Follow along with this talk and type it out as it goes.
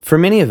For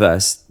many of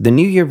us, the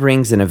new year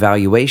brings an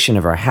evaluation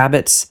of our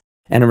habits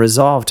and a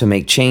resolve to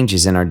make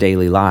changes in our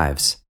daily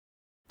lives.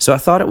 So I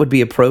thought it would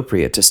be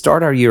appropriate to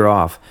start our year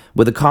off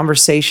with a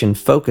conversation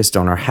focused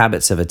on our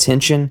habits of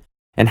attention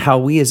and how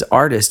we as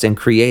artists and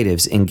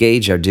creatives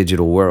engage our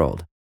digital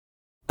world.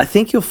 I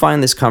think you'll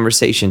find this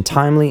conversation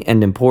timely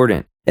and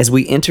important as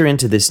we enter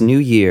into this new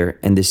year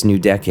and this new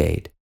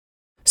decade.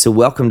 So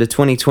welcome to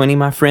 2020,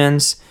 my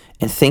friends,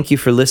 and thank you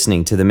for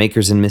listening to the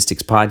Makers and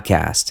Mystics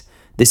podcast.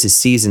 This is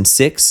Season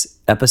 6,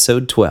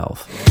 Episode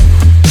 12.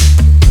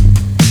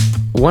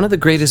 One of the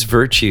greatest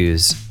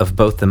virtues of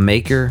both the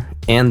maker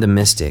and the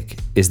mystic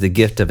is the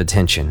gift of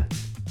attention.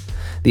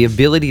 The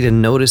ability to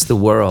notice the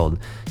world,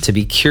 to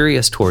be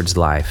curious towards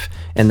life,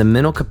 and the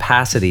mental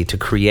capacity to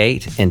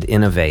create and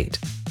innovate.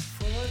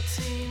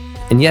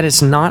 And yet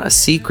it's not a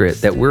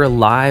secret that we're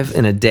alive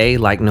in a day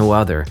like no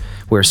other,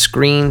 where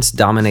screens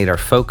dominate our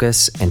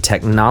focus and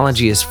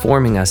technology is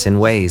forming us in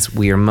ways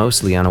we are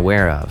mostly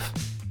unaware of.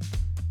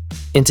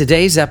 In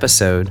today's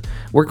episode,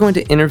 we're going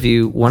to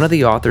interview one of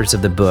the authors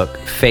of the book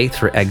Faith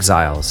for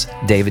Exiles,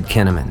 David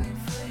Kinnaman.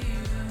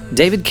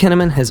 David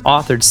Kinnaman has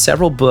authored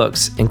several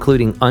books,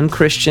 including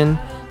Unchristian,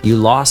 You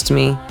Lost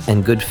Me,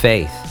 and Good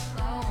Faith.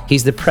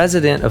 He's the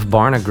president of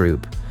Barna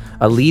Group,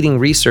 a leading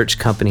research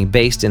company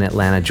based in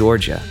Atlanta,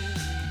 Georgia.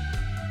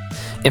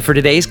 And for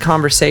today's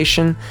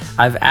conversation,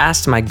 I've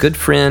asked my good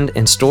friend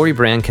and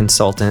StoryBrand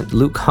consultant,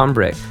 Luke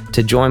Humbrick,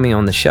 to join me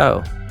on the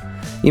show.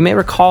 You may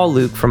recall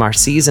Luke from our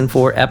Season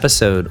 4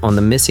 episode on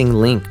the missing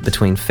link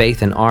between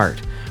faith and art,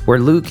 where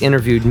Luke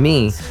interviewed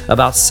me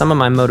about some of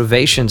my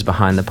motivations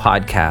behind the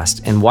podcast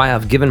and why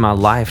I've given my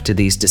life to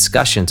these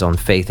discussions on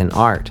faith and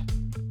art.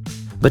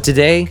 But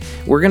today,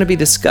 we're going to be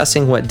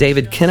discussing what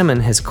David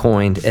Kinnaman has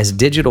coined as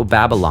digital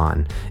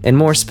Babylon, and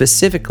more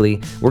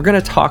specifically, we're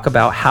going to talk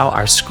about how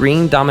our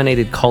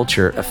screen-dominated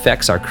culture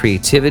affects our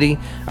creativity,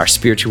 our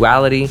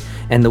spirituality,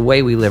 and the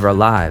way we live our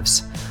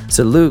lives.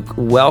 So Luke,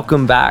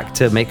 welcome back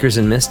to Makers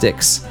and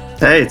Mystics.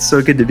 Hey, it's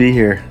so good to be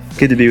here.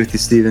 Good to be with you,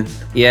 Stephen.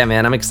 Yeah,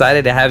 man, I'm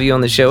excited to have you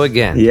on the show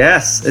again.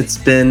 Yes, it's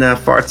been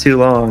far too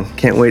long.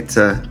 Can't wait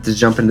to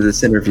jump into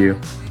this interview.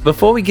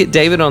 Before we get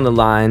David on the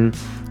line,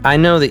 I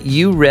know that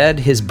you read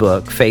his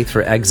book, Faith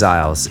for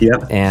Exiles.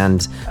 Yep.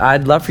 And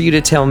I'd love for you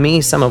to tell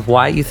me some of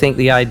why you think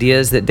the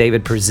ideas that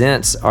David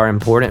presents are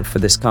important for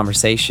this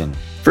conversation.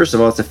 First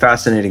of all, it's a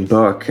fascinating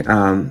book.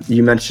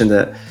 You mentioned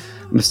that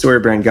I'm a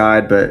StoryBrand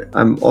guide, but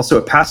I'm also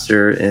a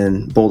pastor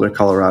in Boulder,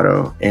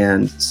 Colorado.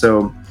 And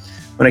so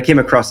when I came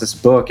across this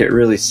book, it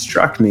really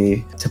struck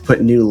me to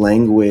put new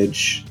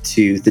language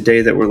to the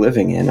day that we're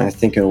living in. I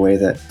think in a way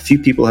that few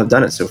people have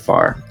done it so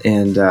far.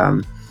 And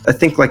I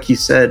think, like you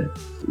said,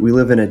 we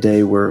live in a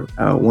day where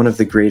one of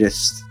the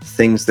greatest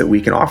things that we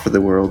can offer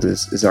the world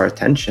is our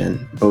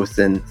attention, both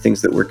in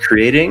things that we're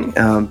creating,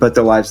 but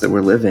the lives that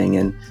we're living.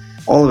 And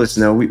all of us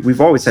know we've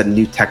always had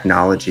new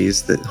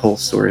technologies. The whole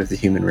story of the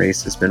human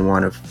race has been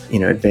one of,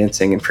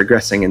 advancing and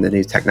progressing in the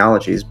new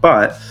technologies.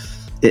 But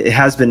it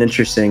has been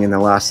interesting in the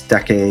last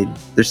decade.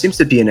 There seems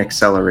to be an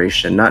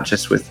acceleration, not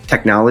just with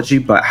technology,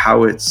 but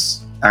how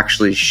it's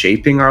actually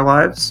shaping our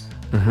lives.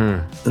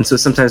 Mm-hmm. And so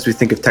sometimes we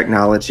think of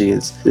technology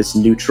as this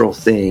neutral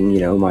thing,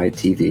 my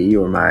TV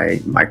or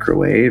my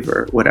microwave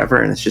or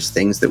whatever, and it's just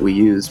things that we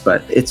use.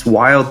 But it's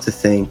wild to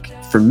think,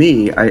 for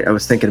me, I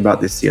was thinking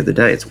about this the other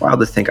day, it's wild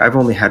to think I've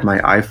only had my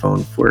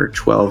iPhone for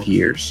 12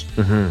 years.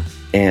 Mm-hmm.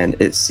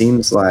 And it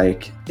seems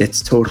like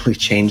it's totally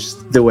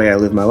changed the way I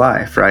live my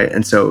life, right?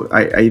 And so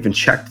I even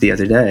checked the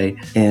other day,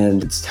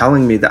 and it's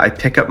telling me that I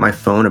pick up my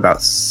phone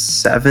about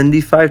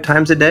 75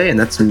 times a day, and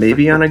that's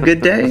maybe on a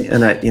good day.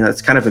 And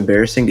it's kind of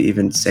embarrassing to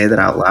even say that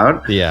out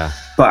loud. Yeah.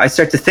 But I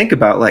start to think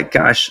about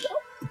gosh,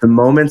 the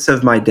moments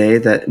of my day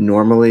that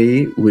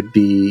normally would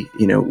be,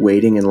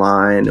 waiting in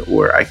line,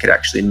 or I could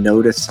actually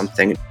notice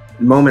something,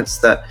 moments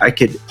that I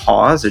could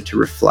pause or to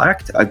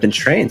reflect, I've been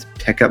trained to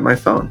pick up my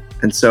phone.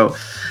 And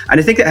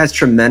I think it has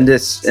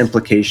tremendous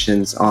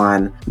implications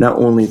on not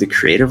only the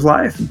creative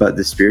life, but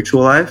the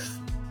spiritual life.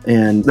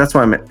 And that's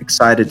why I'm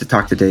excited to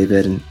talk to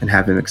David and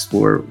have him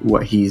explore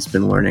what he's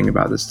been learning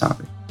about this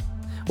topic.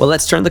 Well,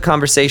 let's turn the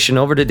conversation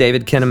over to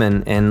David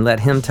Kinnaman and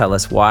let him tell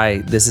us why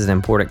this is an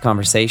important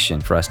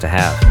conversation for us to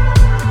have.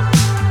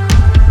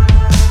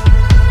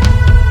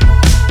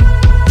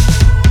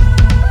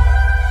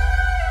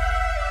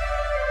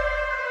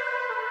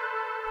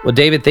 Well,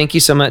 David, thank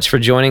you so much for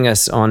joining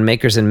us on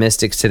Makers and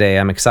Mystics today.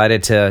 I'm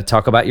excited to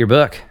talk about your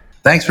book.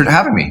 Thanks for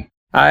having me.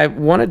 I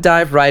want to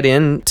dive right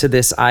into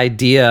this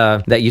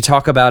idea that you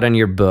talk about in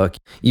your book.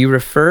 You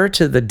refer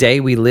to the day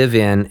we live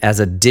in as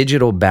a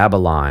digital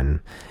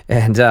Babylon.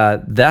 And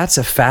that's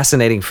a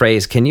fascinating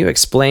phrase. Can you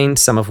explain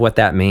some of what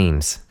that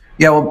means?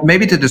 Yeah, well,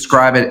 maybe to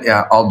describe it,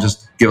 I'll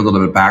just give a little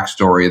bit of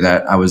backstory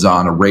that I was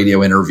on a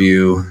radio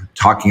interview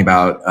talking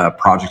about a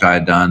project I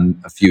had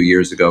done a few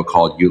years ago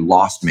called You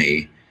Lost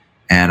Me.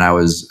 And I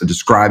was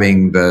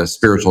describing the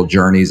spiritual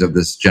journeys of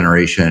this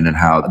generation and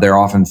how they're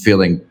often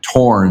feeling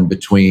torn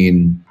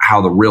between how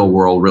the real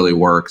world really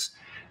works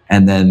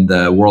and then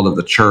the world of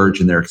the church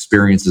and their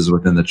experiences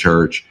within the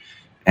church.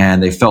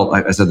 And they felt,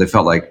 like I said, they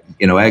felt like,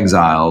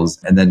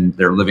 exiles, and then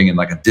they're living in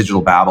like a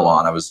digital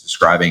Babylon. I was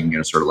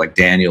describing, sort of like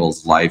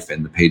Daniel's life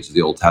in the pages of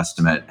the Old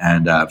Testament.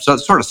 And so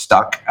it's sort of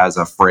stuck as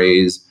a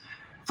phrase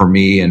for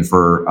me and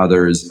for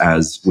others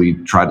as we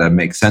try to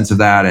make sense of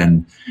that.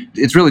 And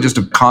it's really just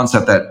a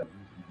concept that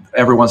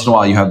every once in a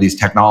while you have these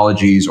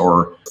technologies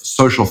or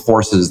social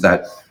forces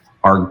that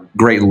are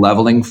great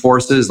leveling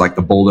forces, like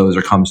the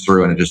bulldozer comes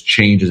through and it just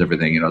changes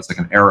everything. It's like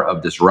an era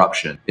of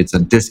disruption. It's a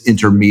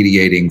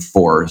disintermediating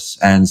force.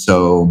 And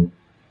so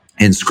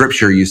in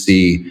scripture, you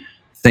see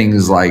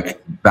things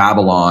like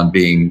Babylon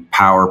being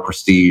power,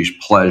 prestige,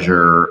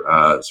 pleasure,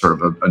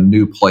 sort of a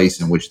new place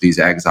in which these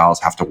exiles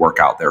have to work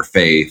out their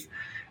faith.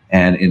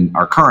 And in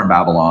our current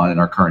Babylon, in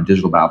our current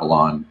digital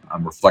Babylon,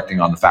 I'm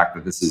reflecting on the fact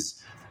that this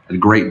is a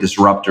great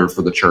disruptor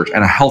for the church,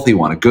 and a healthy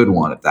one, a good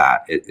one at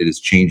that. It is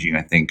changing,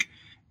 I think,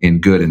 in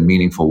good and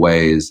meaningful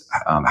ways,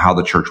 how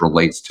the church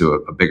relates to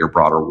a bigger,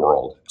 broader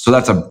world. So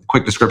that's a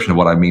quick description of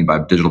what I mean by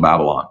digital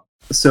Babylon.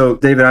 So,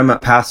 David, I'm a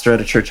pastor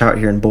at a church out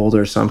here in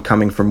Boulder, so I'm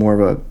coming from more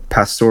of a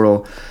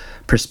pastoral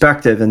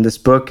perspective, and this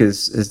book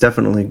has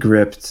definitely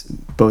gripped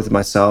both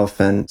myself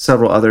and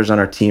several others on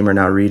our team are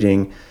now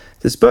reading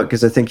this book,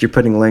 because I think you're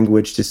putting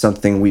language to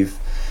something we've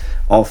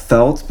all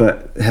felt,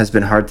 but has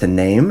been hard to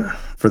name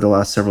for the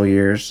last several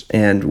years.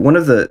 And one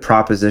of the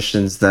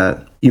propositions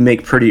that you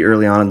make pretty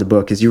early on in the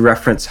book is you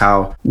reference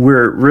how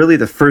we're really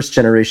the first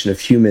generation of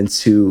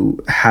humans who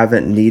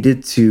haven't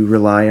needed to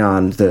rely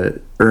on the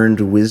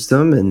earned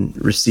wisdom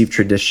and received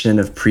tradition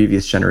of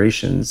previous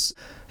generations.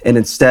 And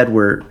instead,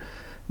 we're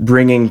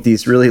bringing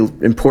these really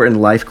important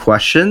life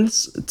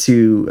questions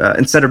to,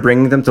 instead of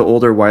bringing them to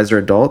older, wiser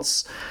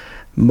adults,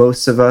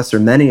 most of us, or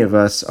many of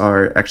us,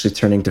 are actually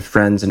turning to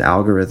friends and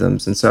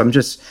algorithms. And so I'm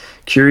just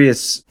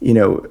curious,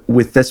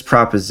 with this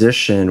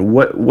proposition,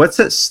 what's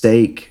at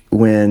stake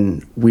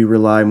when we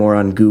rely more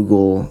on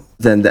Google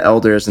than the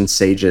elders and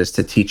sages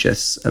to teach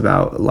us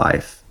about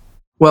life?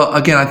 Well,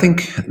 again, I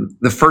think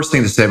the first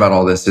thing to say about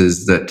all this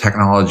is that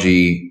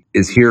technology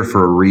is here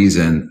for a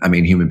reason. I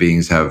mean, human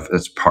beings have,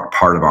 that's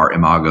part of our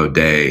imago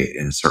Dei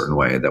in a certain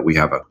way, that we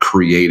have a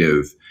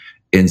creative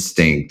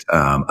instinct,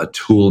 a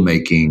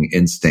tool-making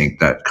instinct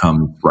that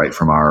comes right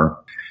from our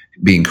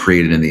being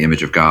created in the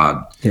image of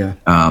God. Yeah.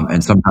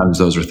 And sometimes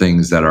those are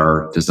things that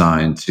are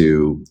designed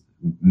to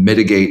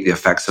mitigate the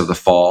effects of the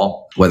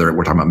fall, whether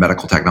we're talking about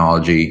medical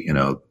technology,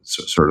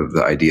 sort of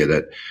the idea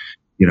that,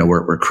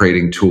 we're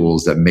creating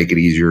tools that make it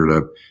easier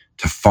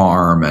to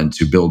farm and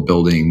to build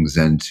buildings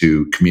and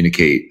to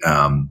communicate.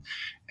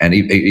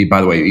 And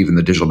by the way, even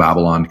the digital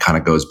Babylon kind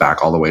of goes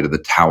back all the way to the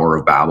Tower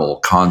of Babel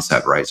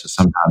concept, right? So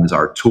sometimes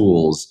our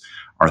tools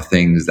are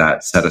things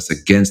that set us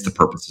against the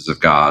purposes of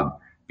God,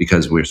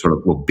 because we sort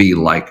of will be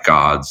like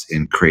gods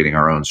in creating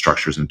our own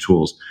structures and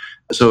tools.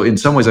 So in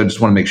some ways, I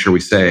just want to make sure we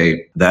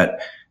say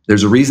that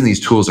there's a reason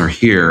these tools are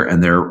here,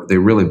 and they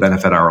really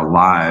benefit our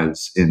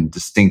lives in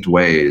distinct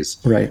ways.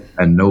 Right.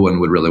 And no one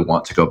would really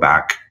want to go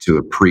back to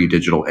a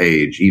pre-digital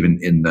age. Even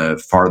in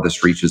the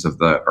farthest reaches of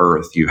the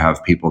earth, you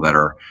have people that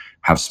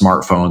have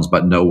smartphones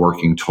but no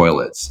working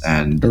toilets,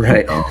 and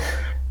right.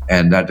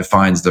 And that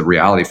defines the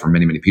reality for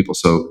many, many people.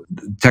 So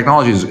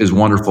technology is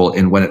wonderful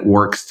in when it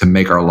works to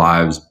make our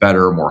lives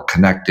better, more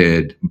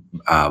connected,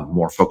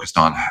 more focused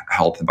on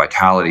health and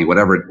vitality,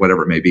 whatever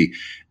it may be.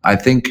 I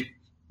think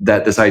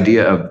that this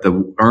idea of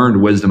the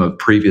earned wisdom of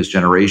previous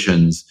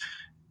generations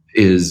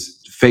is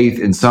faith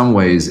in some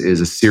ways is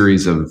a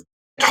series of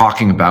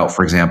talking about,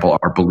 for example,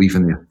 our belief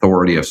in the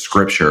authority of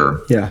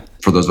Scripture. Yeah.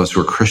 For those of us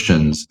who are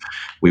Christians,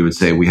 we would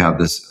say we have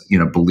this,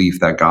 belief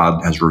that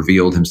God has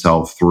revealed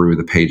himself through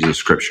the pages of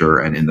Scripture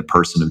and in the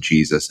person of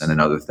Jesus and in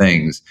other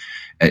things,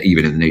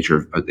 even in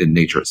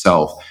nature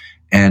itself.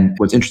 And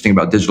what's interesting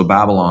about digital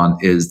Babylon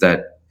is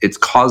that it's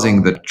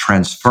causing the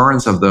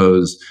transference of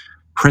those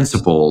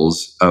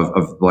principles of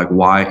like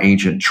why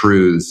ancient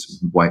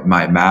truths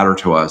might matter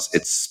to us.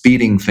 It's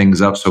speeding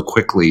things up so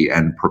quickly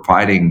and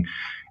providing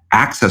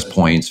access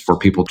points for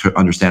people to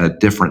understand a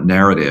different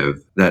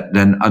narrative that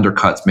then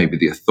undercuts maybe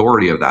the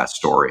authority of that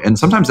story. And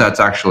sometimes that's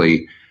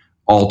actually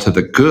all to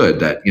the good,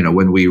 that,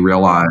 when we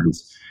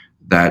realize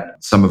that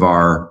some of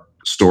our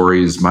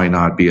stories might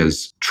not be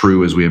as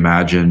true as we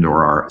imagined,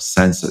 or our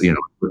sense,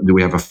 do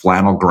we have a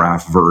flannel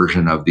graph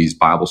version of these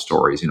Bible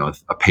stories,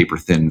 a paper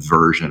thin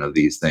version of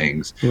these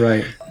things.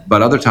 Right.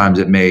 But other times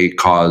it may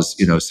cause,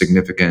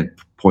 significant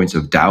points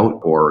of doubt,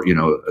 or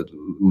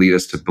lead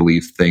us to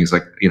believe things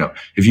like,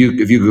 if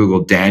you Google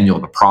Daniel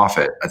the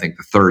prophet, I think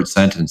the third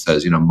sentence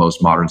says,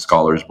 most modern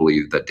scholars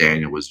believe that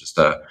Daniel was just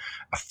a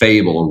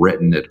fable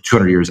written at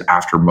 200 years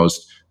after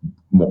most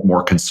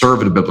more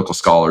conservative biblical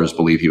scholars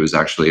believe he was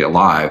actually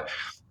alive.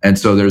 And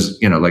so there's,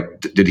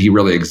 did he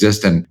really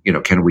exist? And,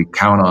 can we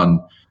count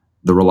on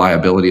the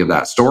reliability of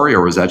that story,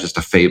 or was that just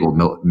a fable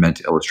meant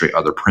to illustrate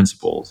other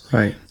principles?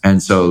 Right.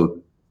 And so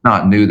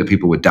not new that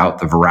people would doubt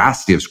the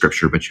veracity of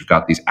Scripture, but you've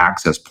got these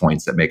access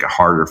points that make it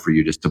harder for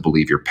you just to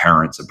believe your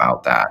parents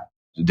about that.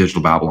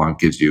 Digital Babylon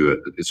gives you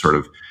it's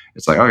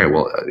like, okay,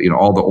 well,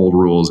 all the old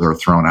rules are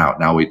thrown out.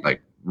 Now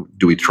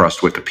do we trust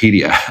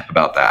Wikipedia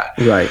about that?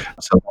 Right.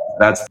 So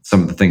that's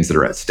some of the things that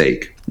are at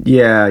stake.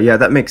 Yeah,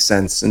 that makes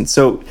sense. And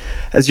so,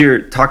 as you're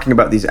talking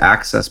about these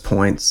access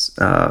points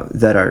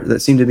that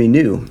seem to be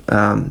new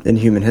in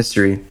human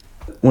history,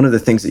 one of the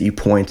things that you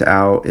point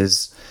out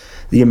is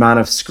the amount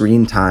of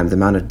screen time, the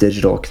amount of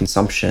digital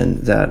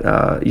consumption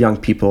that young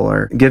people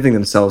are giving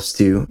themselves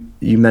to.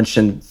 You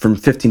mentioned from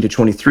 15 to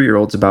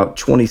 23-year-olds, about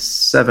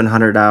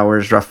 2,700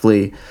 hours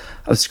roughly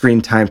of screen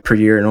time per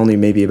year, and only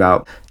maybe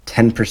about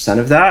 10%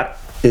 of that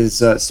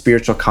is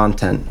spiritual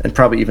content, and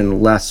probably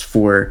even less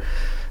for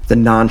the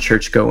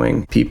non-church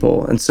going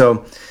people. And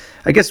so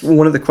I guess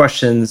one of the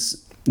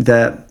questions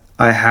that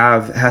I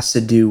have has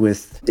to do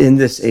with, in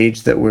this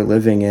age that we're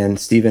living in,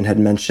 Stephen had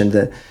mentioned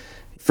that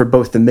for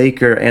both the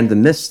maker and the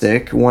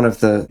mystic, one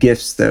of the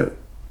gifts that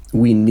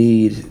we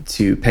need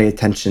to pay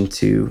attention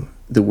to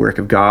the work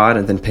of God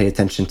and then pay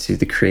attention to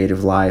the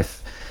creative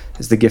life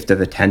is the gift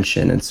of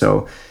attention. And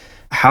so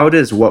how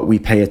does what we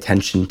pay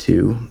attention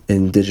to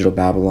in digital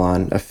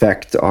Babylon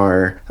affect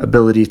our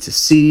ability to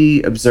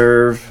see,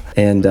 observe,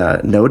 and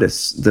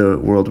notice the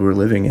world we're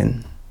living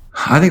in?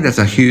 I think that's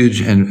a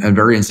huge and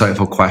very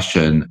insightful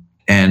question.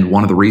 And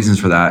one of the reasons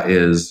for that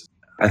is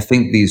I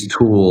think these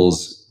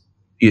tools,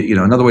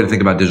 another way to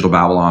think about digital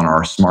Babylon or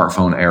our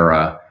smartphone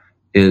era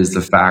is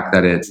the fact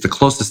that it's the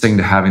closest thing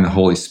to having the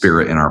Holy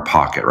Spirit in our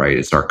pocket, right?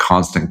 It's our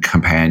constant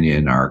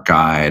companion, our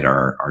guide,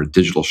 our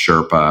digital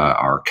Sherpa,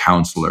 our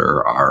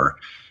counselor, our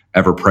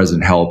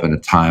ever-present help in a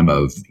time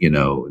of,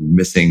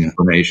 missing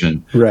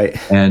information. Right.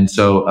 And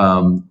so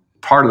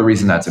part of the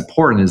reason that's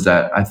important is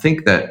that I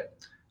think that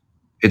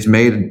it's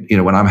made,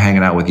 when I'm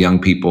hanging out with young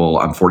people,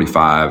 I'm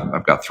 45,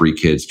 I've got 3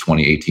 kids,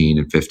 20, 18,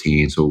 and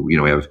 15. So, we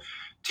have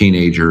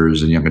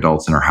teenagers and young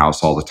adults in our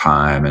house all the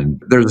time.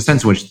 And there's a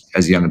sense in which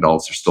as young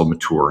adults are still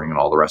maturing and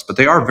all the rest, but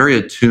they are very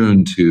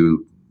attuned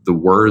to the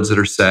words that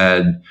are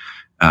said,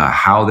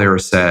 how they're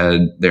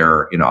said.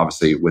 They're,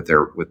 obviously with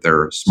their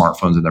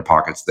smartphones in their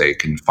pockets, they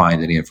can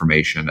find any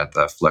information at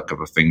the flick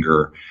of a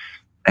finger.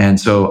 And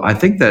so I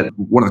think that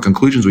one of the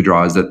conclusions we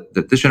draw is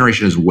that this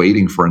generation is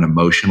waiting for an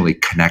emotionally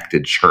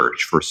connected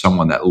church, for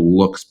someone that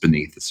looks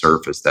beneath the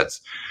surface, that's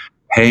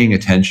paying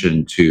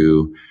attention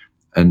to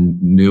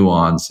and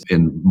nuance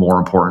in more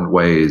important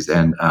ways,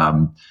 and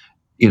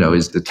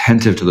is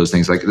attentive to those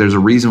things. Like, there's a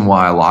reason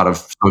why a lot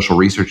of social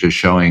research is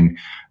showing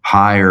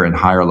higher and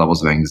higher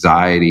levels of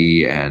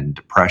anxiety and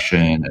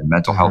depression and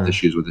mental health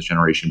issues with this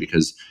generation,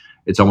 because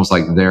it's almost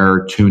like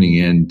they're tuning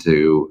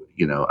into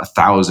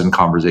 1,000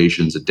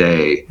 conversations a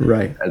day,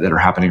 right, that are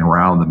happening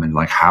around them, and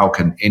like, how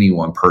can any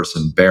one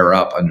person bear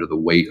up under the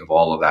weight of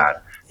all of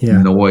that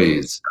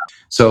noise?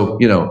 So,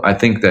 I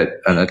think that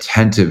an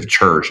attentive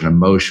church, an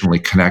emotionally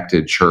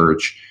connected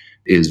church,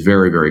 is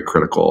very, very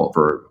critical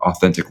for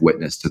authentic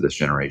witness to this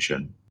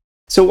generation.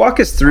 So walk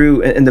us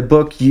through, in the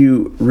book,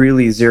 you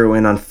really zero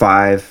in on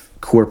 5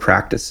 core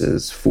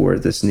practices for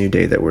this new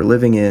day that we're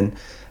living in,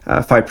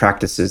 5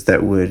 practices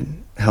that would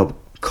help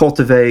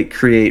cultivate,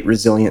 create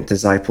resilient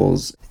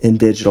disciples in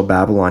digital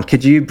Babylon.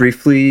 Could you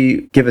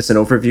briefly give us an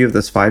overview of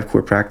those 5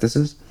 core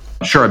practices?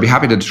 Sure, I'd be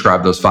happy to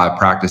describe those 5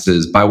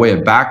 practices. By way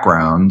of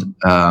background,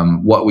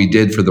 what we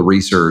did for the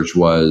research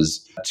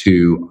was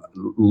to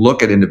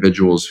look at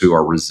individuals who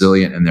are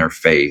resilient in their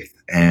faith.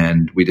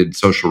 And we did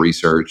social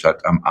research.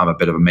 I'm a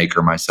bit of a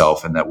maker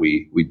myself, in that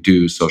we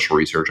do social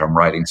research. I'm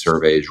writing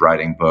surveys,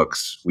 writing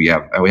books. We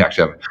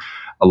actually have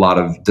a lot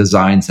of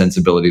design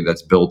sensibility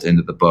that's built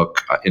into the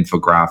book,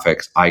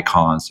 infographics,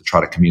 icons, to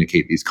try to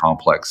communicate these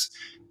complex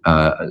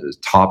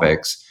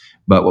topics.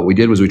 But what we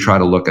did was we tried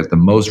to look at the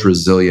most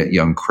resilient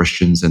young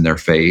Christians in their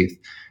faith,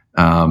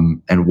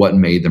 and what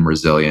made them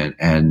resilient.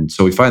 And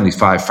so we find these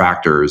 5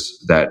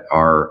 factors that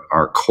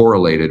are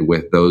correlated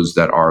with those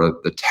that are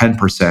the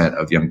 10%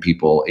 of young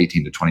people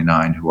 18 to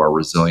 29 who are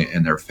resilient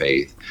in their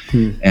faith.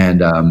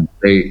 And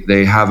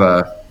they have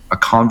a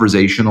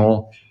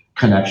conversational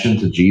connection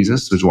to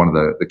Jesus, which is one of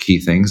the key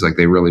things. Like,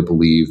 they really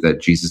believe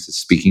that Jesus is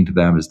speaking to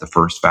them, is the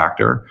first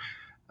factor.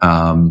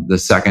 The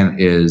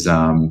second is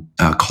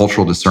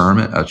cultural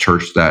discernment, a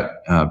church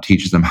that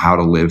teaches them how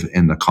to live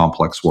in the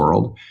complex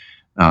world.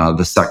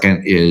 The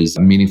second is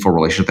a meaningful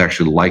relationship. They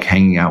actually like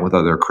hanging out with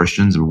other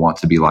Christians and want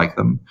to be like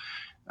them.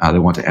 They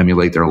want to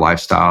emulate their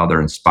lifestyle.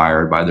 They're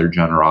inspired by their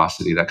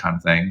generosity, that kind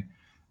of thing.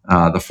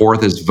 The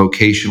fourth is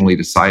vocationally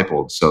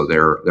discipled. So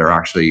they're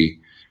actually,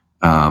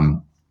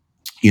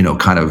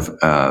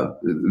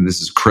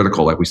 this is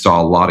critical. Like, we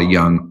saw a lot of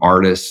young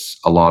artists,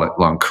 a lot of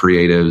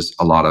creatives,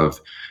 a lot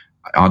of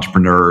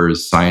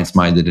entrepreneurs,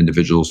 science-minded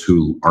individuals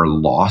who are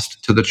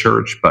lost to the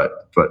church, but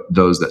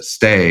those that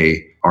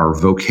stay are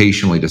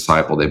vocationally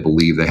discipled. They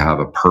believe they have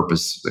a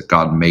purpose, that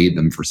God made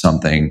them for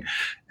something,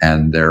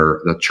 and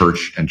the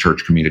church and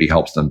church community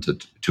helps them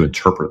to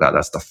interpret that.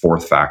 That's the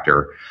fourth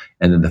factor.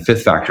 And then the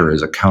fifth factor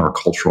is a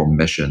countercultural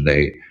mission.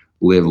 They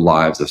live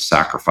lives of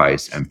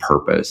sacrifice and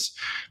purpose.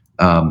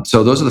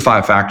 So those are the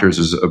 5 factors.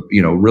 Is a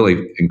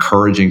really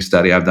encouraging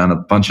study. I've done a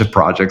bunch of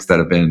projects that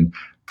have been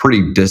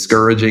pretty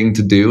discouraging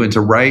to do and to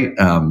write.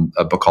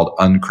 A book called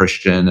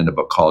Unchristian and a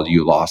book called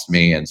You Lost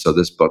Me. And so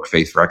this book,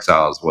 Faith for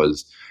Exiles,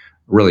 was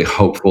really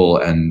hopeful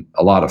and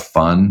a lot of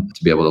fun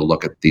to be able to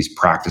look at these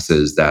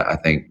practices that I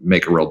think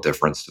make a real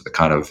difference to the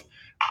kind of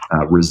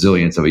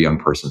resilience of a young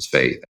person's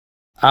faith.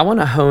 I want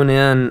to hone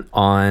in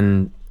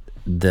on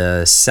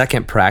the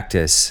second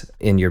practice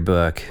in your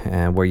book,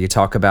 where you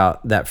talk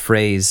about that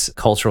phrase,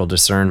 cultural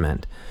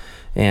discernment.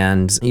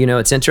 And,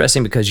 it's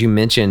interesting because you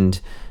mentioned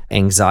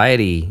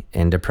anxiety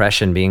and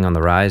depression being on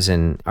the rise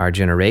in our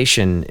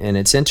generation. And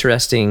it's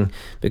interesting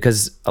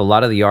because a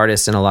lot of the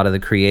artists and a lot of the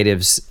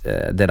creatives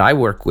that I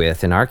work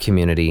with in our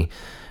community,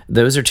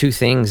 those are two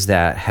things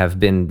that have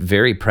been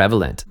very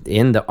prevalent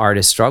in the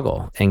artist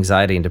struggle,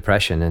 anxiety and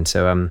depression. And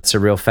so it's a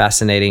real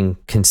fascinating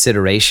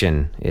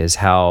consideration is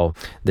how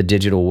the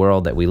digital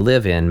world that we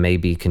live in may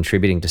be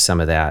contributing to some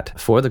of that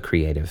for the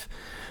creative.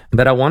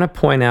 But I want to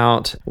point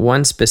out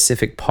one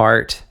specific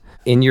part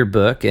in your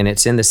book, and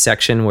it's in the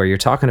section where you're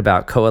talking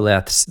about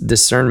Koheleth's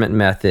discernment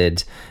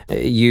method.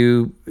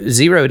 You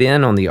zeroed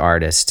in on the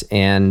artist,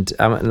 and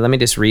let me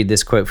just read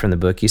this quote from the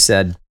book. You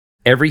said,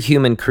 "Every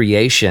human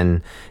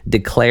creation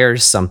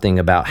declares something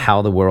about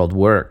how the world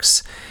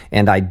works,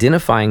 and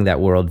identifying that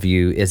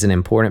worldview is an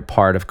important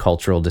part of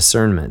cultural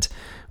discernment.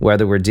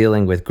 Whether we're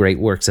dealing with great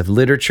works of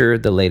literature,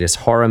 the latest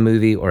horror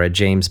movie, or a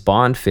James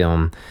Bond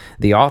film,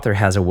 the author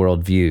has a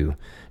worldview.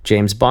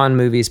 James Bond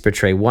movies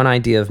portray one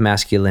idea of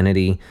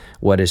masculinity.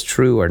 What is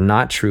true or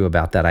not true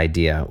about that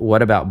idea?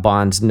 What about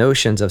Bond's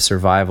notions of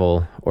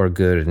survival or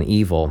good and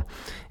evil?"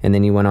 And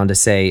then you went on to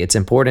say, "It's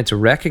important to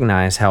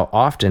recognize how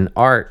often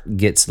art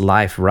gets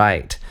life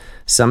right.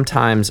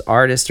 Sometimes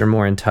artists are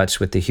more in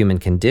touch with the human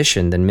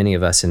condition than many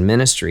of us in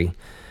ministry.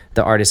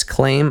 The artist's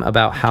claim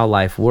about how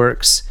life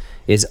works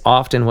is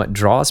often what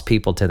draws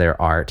people to their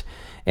art,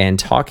 and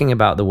talking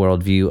about the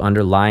worldview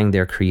underlying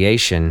their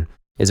creation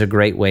is a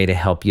great way to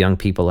help young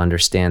people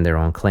understand their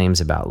own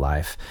claims about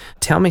life."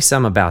 Tell me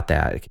some about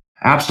that.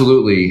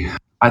 Absolutely.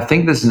 I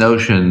think this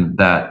notion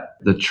that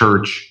the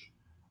church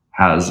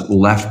has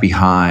left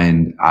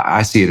behind,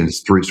 I see it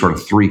as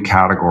three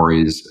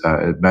categories.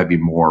 It might be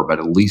more, but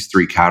at least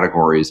three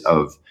categories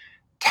of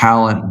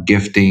talent,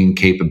 gifting,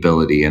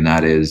 capability. And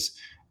that is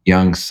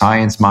young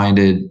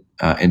science-minded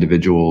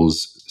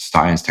individuals,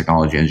 science,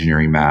 technology,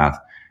 engineering, math,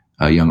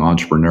 young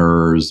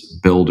entrepreneurs,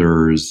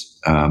 builders,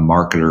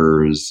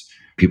 marketers,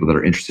 people that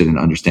are interested in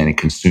understanding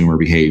consumer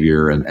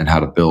behavior and how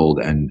to build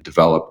and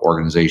develop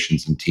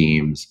organizations and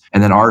teams.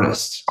 And then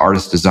artists,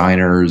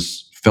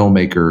 designers,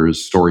 filmmakers,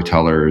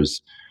 storytellers,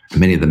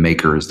 many of the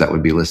makers that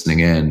would be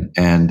listening in.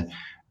 And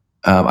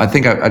I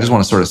think I just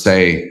want to sort of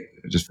say,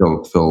 just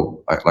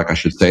feel like I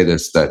should say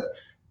this, that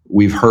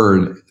we've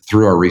heard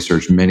through our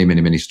research many,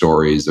 many, many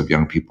stories of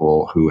young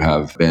people who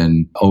have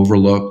been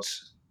overlooked,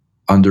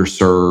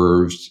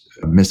 underserved,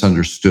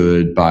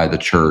 misunderstood by the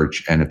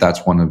church. And if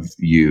that's one of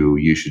you,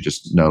 you should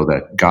just know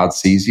that God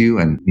sees you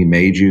and He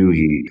made you.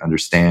 He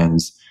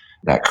understands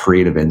that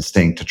creative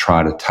instinct to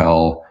try to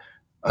tell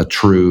a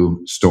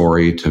true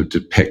story, to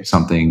depict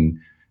something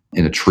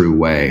in a true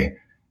way.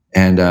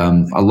 And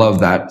I love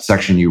that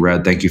section you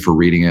read. Thank you for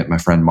reading it. My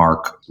friend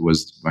Mark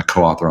was my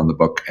co-author on the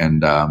book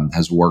and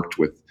has worked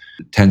with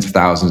tens of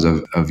thousands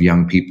of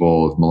young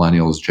people, of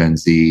millennials, Gen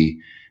Z.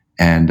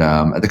 And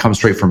it comes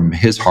straight from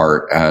his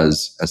heart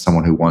as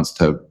someone who wants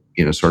to,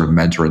 sort of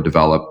mentor and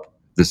develop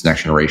this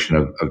next generation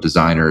of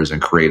designers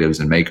and creatives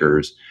and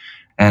makers.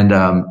 And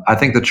I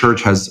think the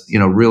church has,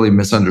 really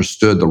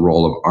misunderstood the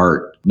role of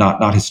art,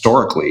 not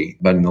historically,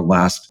 but in the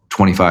last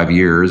 25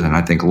 years, and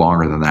I think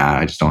longer than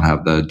that. I just don't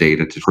have the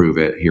data to prove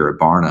it here at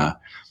Barna.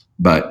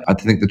 But I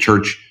think the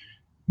church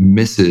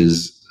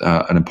misses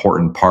an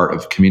important part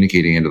of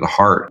communicating into the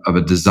heart of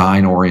a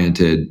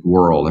design-oriented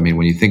world. I mean,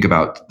 when you think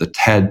about the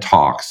TED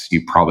Talks,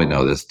 you probably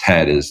know this.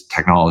 TED is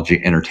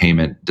technology,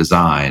 entertainment,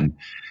 design.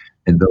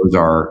 And those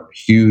are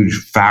huge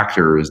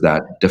factors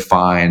that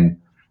define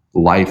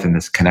life in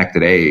this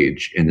connected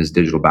age, in this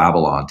digital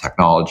Babylon: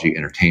 technology,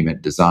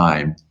 entertainment,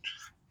 design.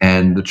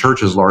 And the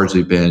church has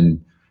largely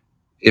been,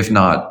 if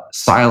not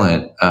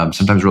silent,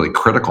 sometimes really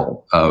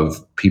critical of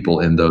people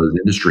in those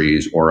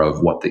industries or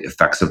of what the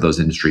effects of those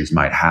industries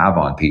might have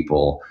on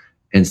people,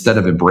 instead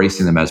of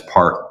embracing them as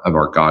part of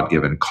our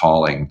God-given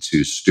calling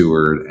to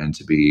steward and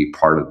to be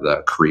part of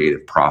the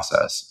creative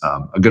process.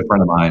 A good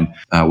friend of mine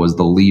was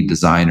the lead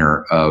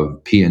designer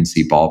of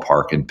PNC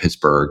Ballpark in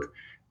Pittsburgh.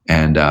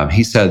 And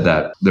he said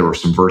that there were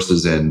some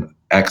verses in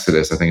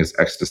Exodus, I think it's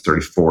Exodus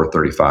 34,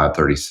 35,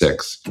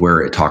 36, where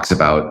it talks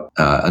about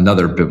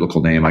another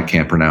biblical name I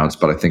can't pronounce,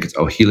 but I think it's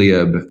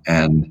Oholiab,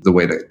 and the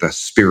way that the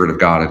Spirit of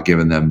God had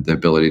given them the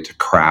ability to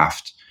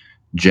craft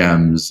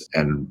gems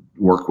and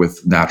work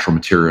with natural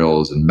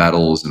materials and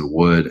metals and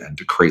wood and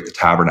to create the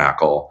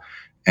tabernacle.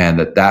 And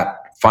that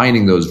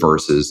finding those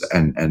verses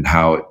and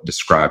how it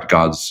described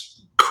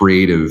God's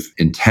creative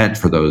intent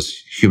for those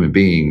human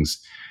beings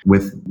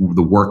with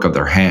the work of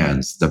their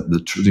hands,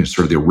 the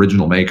sort of the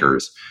original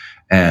makers.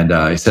 And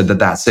he said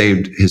that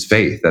saved his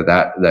faith,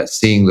 that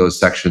seeing those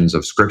sections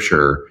of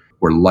scripture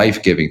were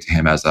life-giving to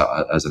him as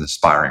an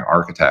aspiring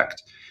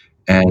architect.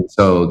 And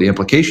so the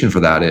implication for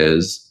that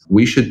is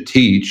we should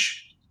teach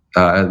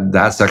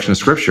that section of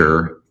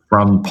scripture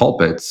from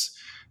pulpits,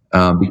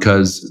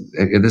 because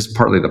this is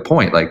partly the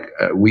point. Like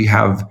we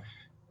have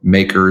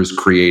makers,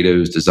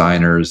 creatives,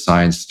 designers,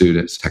 science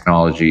students,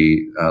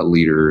 technology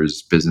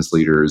leaders, business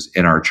leaders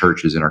in our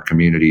churches, in our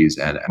communities.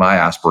 And my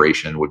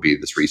aspiration would be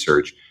this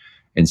research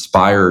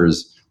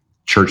inspires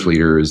church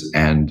leaders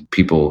and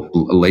people,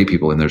 lay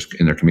people in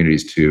their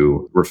communities,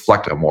 to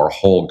reflect a more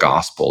whole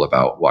gospel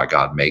about why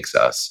God makes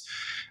us.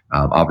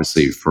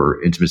 Obviously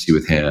for intimacy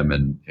with Him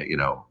and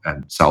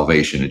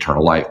salvation,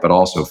 eternal life, but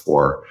also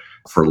for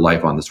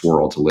life on this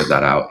world, to live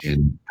that out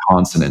in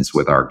consonance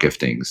with our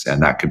giftings.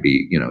 And that could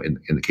be,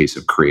 in the case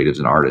of creatives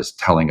and artists,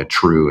 telling a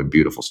true and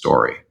beautiful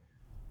story.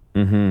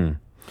 Mm-hmm.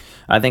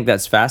 I think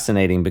that's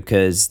fascinating,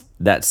 because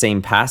that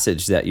same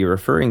passage that you're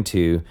referring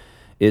to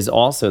is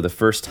also the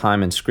first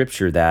time in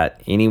Scripture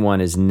that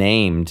anyone is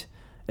named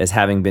as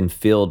having been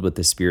filled with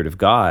the Spirit of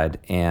God,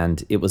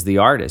 and it was the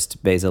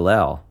artist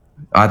Bezalel.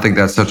 I think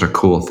that's such a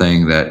cool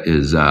thing that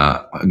is,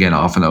 again,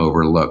 often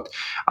overlooked.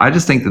 I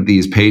just think that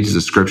these pages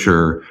of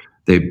Scripture,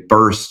 they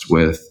burst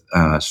with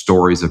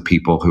stories of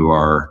people who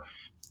are,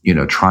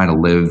 trying to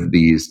live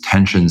these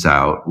tensions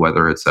out,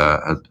 whether it's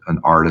an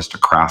artist, a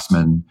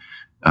craftsman,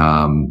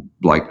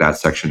 like that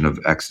section of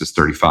Exodus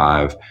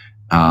 35,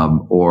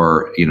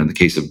 or, in the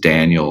case of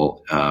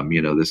Daniel,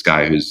 this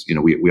guy who's,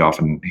 we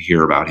often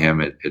hear about him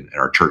in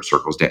our church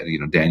circles,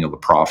 Daniel the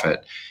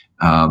prophet,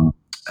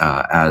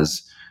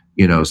 as,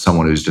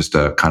 someone who's just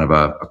a kind of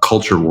a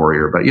culture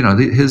warrior, but,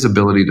 his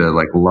ability to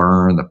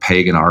learn the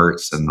pagan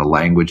arts and the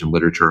language and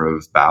literature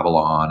of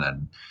Babylon,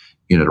 and,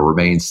 to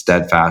remain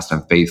steadfast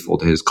and faithful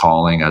to his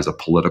calling as a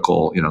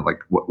political,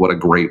 what a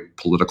great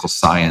political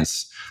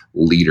science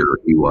leader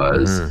he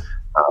was. Mm-hmm.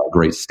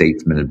 Great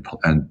statesman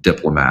and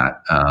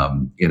diplomat.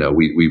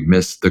 We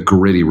miss the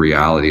gritty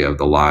reality of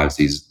the lives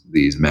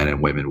these men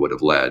and women would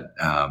have led.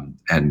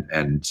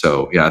 And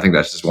so, I think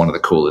that's just one of the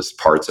coolest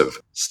parts of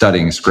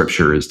studying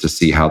Scripture, is to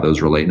see how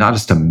those relate, not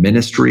just to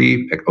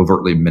ministry,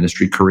 overtly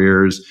ministry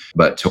careers,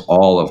 but to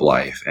all of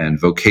life. And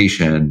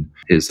vocation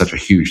is such a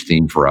huge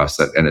theme for us,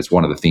 and it's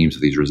one of the themes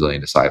of these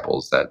resilient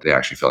disciples, that they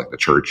actually feel like the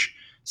church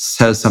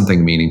says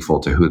something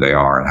meaningful to who they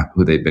are and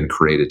who they've been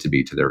created to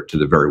be, to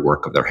the very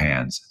work of their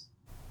hands.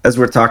 As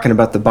we're talking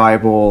about the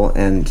Bible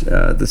and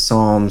the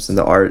Psalms and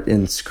the art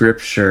in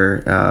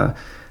Scripture,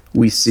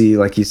 we see,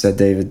 like you said,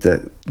 David,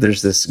 that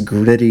there's this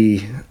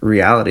gritty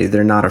reality.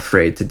 They're not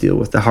afraid to deal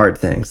with the hard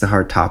things, the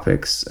hard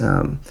topics.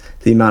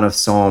 The amount of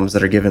Psalms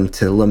that are given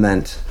to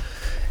lament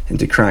and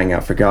to crying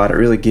out for God, it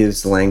really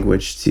gives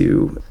language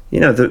to,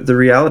 the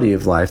reality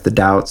of life, the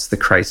doubts, the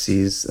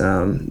crises,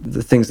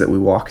 the things that we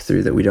walk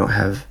through that we don't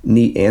have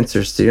neat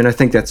answers to. And I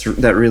think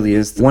that really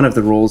is one of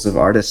the roles of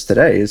artists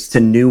today, is to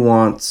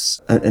nuance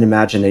an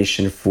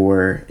imagination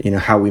for,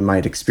 how we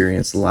might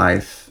experience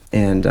life.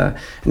 And I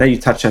know you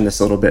touch on this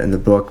a little bit in the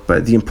book,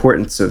 but the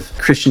importance of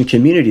Christian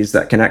communities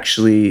that can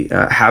actually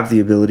have the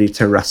ability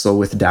to wrestle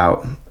with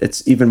doubt.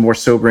 It's even more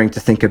sobering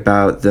to think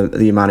about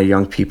the amount of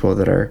young people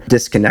that are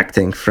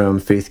disconnecting from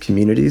faith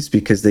communities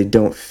because they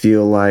don't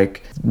feel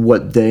like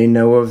what they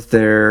know of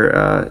their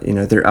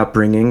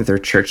upbringing, their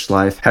church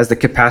life, has the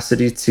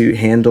capacity to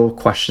handle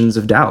questions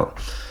of doubt.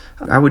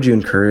 How would you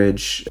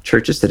encourage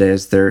churches today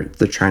as they're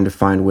trying to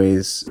find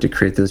ways to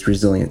create those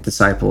resilient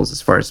disciples,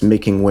 as far as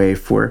making way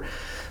for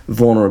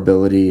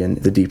vulnerability and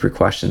the deeper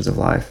questions of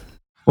life?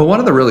 Well, one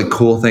of the really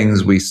cool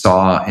things we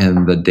saw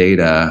in the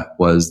data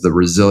was the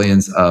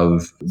resilience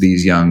of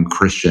these young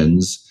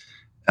Christians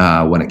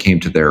when it came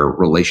to their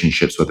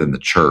relationships within the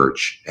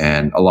church.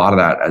 And a lot of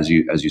that, as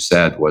you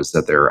said, was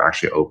that they're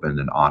actually open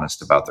and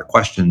honest about their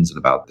questions and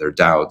about their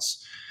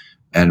doubts.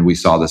 And we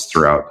saw this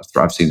throughout.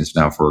 I've seen this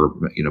now for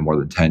more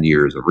than 10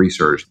 years of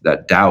research,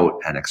 that doubt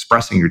and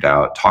expressing your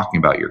doubt, talking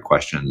about your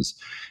questions,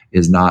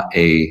 is not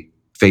a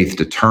faith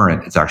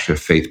deterrent. It's actually a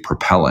faith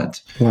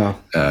propellant. Wow.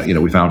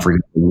 We found, for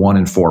example, 1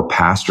 in 4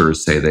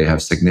 pastors say they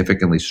have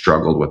significantly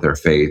struggled with their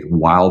faith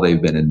while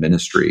they've been in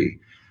ministry.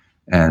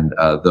 And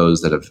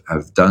those that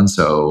have done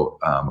so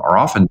are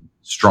often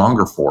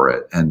stronger for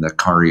it. And the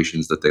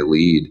congregations that they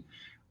lead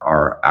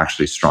are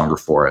actually stronger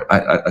for it.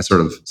 I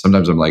sort of,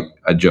 sometimes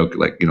I joke,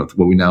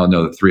 well, we now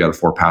know that 3 out of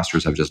 4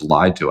 pastors have just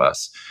lied to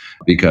us,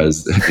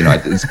 because I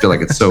just feel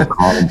like it's so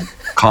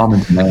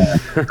common to man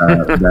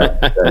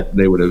that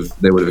they would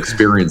have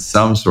experienced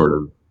some sort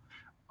of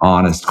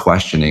honest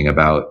questioning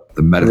about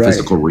the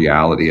metaphysical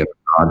reality of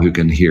God who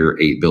can hear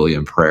 8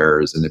 billion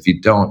prayers. And if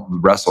you don't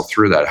wrestle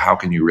through that, how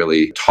can you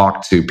really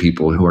talk to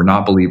people who are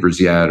not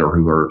believers yet, or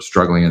who are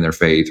struggling in their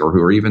faith, or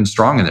who are even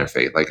strong in their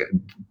faith? Like,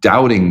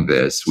 doubting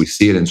this, we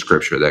see it in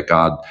Scripture that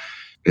God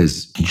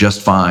is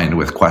just fine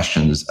with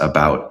questions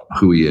about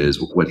who He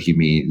is, what He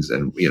means,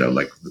 and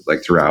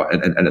like throughout.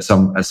 And at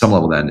some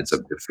level, then it's a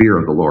fear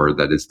of the Lord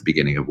that is the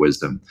beginning of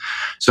wisdom.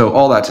 So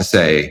all that to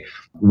say,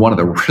 one of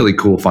the really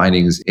cool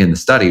findings in the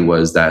study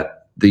was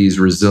that these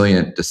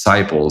resilient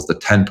disciples, the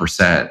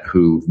 10%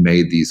 who've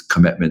made these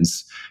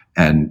commitments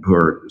and who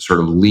are sort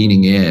of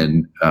leaning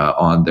in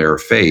on their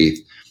faith,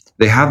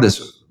 they have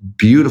this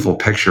beautiful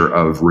picture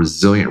of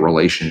resilient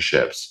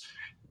relationships.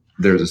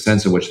 There's a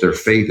sense in which their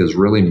faith is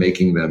really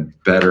making them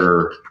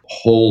better,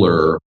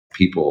 wholer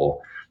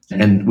people.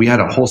 And we had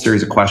a whole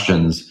series of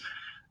questions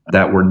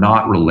that were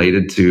not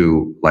related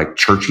to like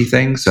churchy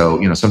things.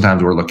 So,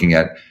 sometimes we're looking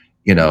at,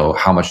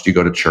 how much do you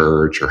go to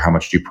church, or how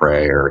much do you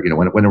pray, or,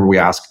 whenever we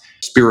ask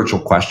spiritual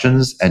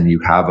questions, and you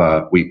have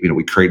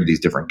we created these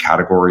different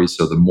categories.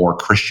 So the more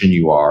Christian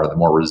you are, the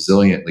more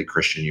resiliently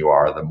Christian you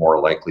are, the more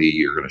likely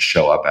you're going to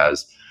show up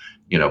as,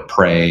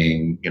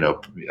 praying,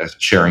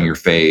 sharing your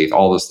faith,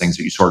 all those things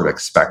that you sort of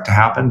expect to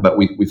happen. But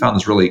we found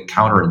this really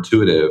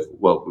counterintuitive.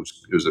 Well,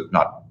 it was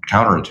not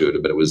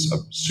counterintuitive, but it was a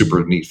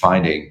super neat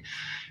finding,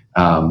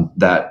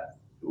 that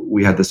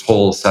we had this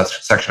whole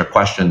section of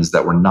questions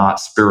that were not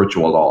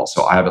spiritual at all.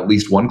 So I have at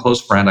least one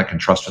close friend I can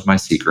trust with my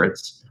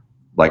secrets,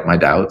 like my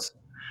doubts.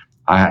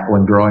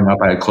 When growing up,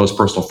 I had close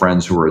personal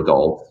friends who were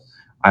adults.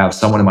 I have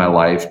someone in my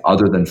life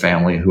other than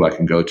family who I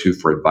can go to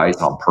for advice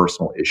on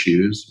personal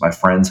issues. My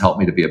friends help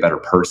me to be a better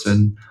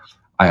person.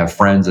 I have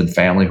friends and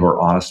family who are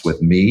honest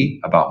with me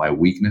about my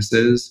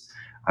weaknesses.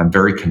 I'm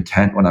very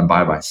content when I'm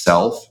by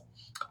myself.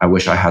 I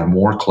wish I had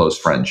more close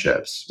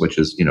friendships, which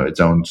is,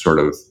 its own sort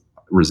of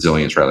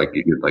resilience, right?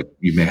 Like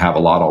you may have a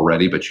lot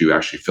already, but you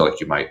actually feel like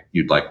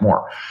you'd like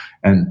more.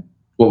 And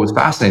what was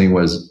fascinating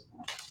was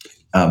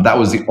that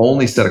was the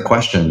only set of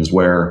questions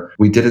where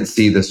we didn't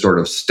see this sort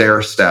of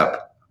stair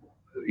step,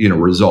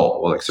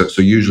 result. Like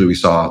so usually we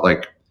saw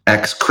like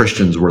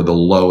ex-Christians were the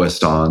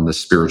lowest on the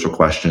spiritual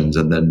questions,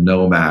 and then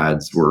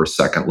nomads were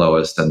second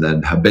lowest, and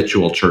then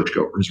habitual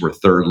churchgoers were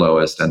third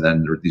lowest, and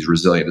then these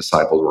resilient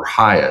disciples were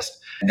highest.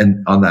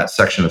 And on that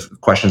section of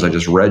questions I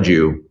just read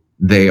you,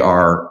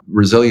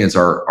 resilience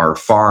are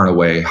far and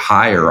away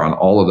higher on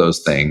all of those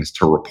things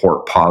to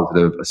report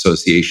positive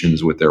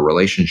associations with their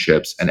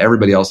relationships, and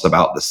everybody else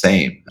about the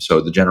same.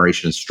 So the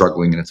generation is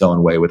struggling in its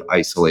own way with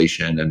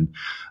isolation and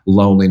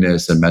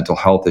loneliness and mental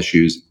health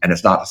issues. And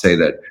it's not to say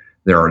that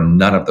there are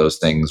none of those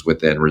things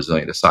within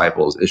resilient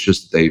disciples. It's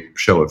just that they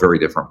show a very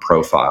different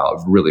profile,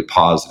 a really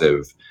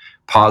positive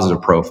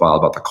profile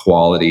about the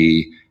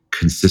quality,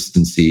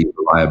 consistency,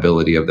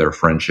 reliability of their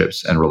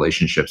friendships and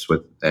relationships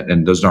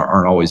and those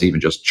aren't always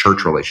even just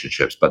church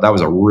relationships. But that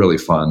was a really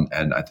fun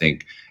and I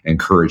think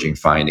encouraging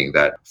finding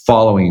that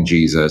following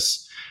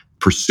Jesus,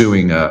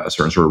 pursuing a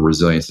certain sort of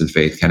resilience in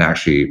faith can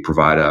actually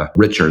provide a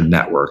richer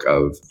network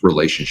of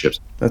relationships.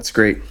 That's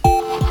great.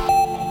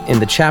 In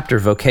the chapter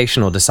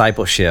Vocational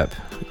Discipleship,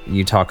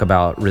 you talk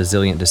about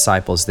resilient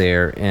disciples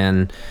there,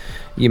 and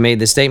you made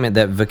the statement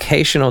that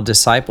vocational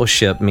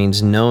discipleship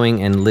means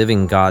knowing and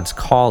living God's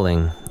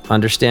calling,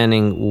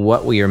 understanding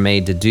what we are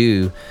made to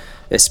do,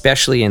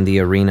 especially in the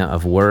arena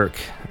of work,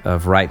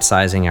 of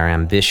right-sizing our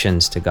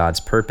ambitions to God's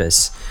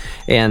purpose.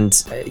 And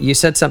you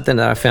said something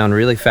that I found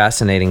really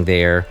fascinating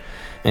there,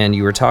 and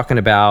you were talking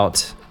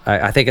about,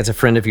 I think it's a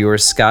friend of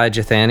yours, Skye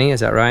Jethani,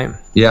 is that right?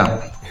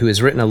 Yeah. Who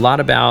has written a lot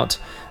about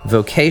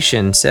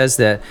vocation, says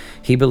that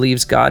he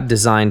believes God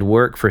designed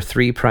work for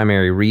three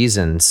primary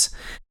reasons: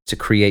 to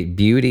create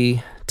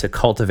beauty, to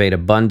cultivate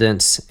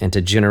abundance, and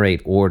to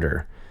generate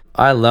order.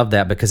 I love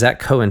that because that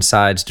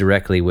coincides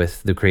directly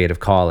with the creative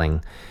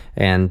calling.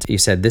 And you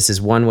said this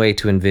is one way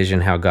to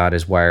envision how God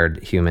has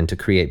wired human: to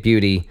create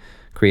beauty,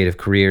 creative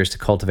careers, to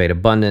cultivate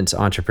abundance,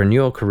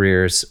 entrepreneurial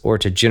careers, or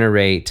to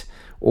generate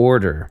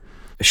order.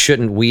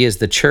 Shouldn't we as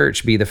the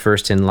church be the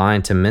first in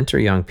line to mentor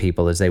young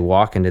people as they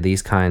walk into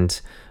these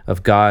kinds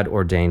of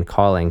God-ordained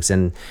callings?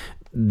 And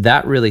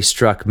that really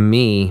struck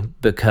me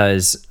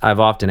because I've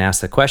often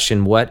asked the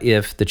question, what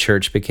if the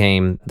church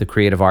became the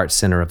creative arts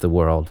center of the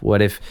world?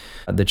 What if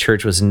the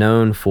church was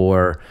known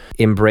for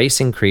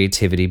embracing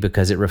creativity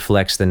because it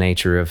reflects the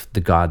nature of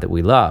the God that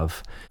we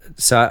love?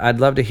 So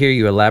I'd love to hear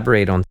you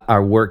elaborate on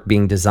our work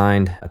being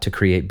designed to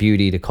create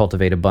beauty, to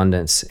cultivate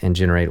abundance, and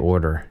generate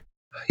order.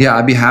 Yeah,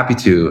 I'd be happy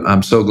to.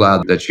 I'm so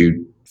glad that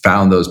you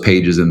found those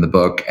pages in the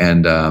book,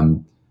 and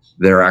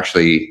they're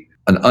actually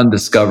an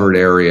undiscovered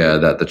area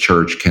that the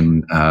church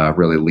can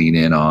really lean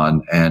in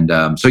on. And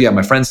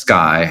my friend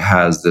Skye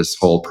has this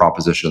whole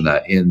proposition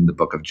that in the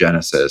book of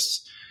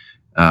Genesis,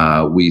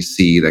 we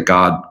see that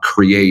God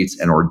creates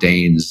and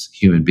ordains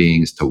human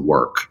beings to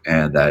work,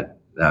 and that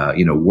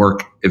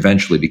work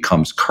eventually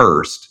becomes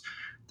cursed.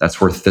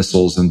 That's where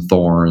thistles and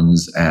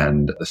thorns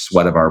and the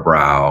sweat of our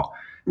brow,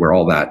 where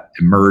all that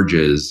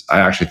emerges. I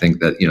actually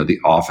think that the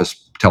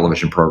Office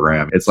television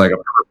program, it's like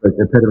a perfect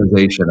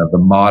epitomization of the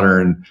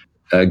modern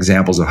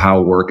examples of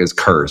how work is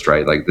cursed,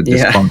 right? Like the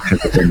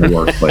dysfunction within the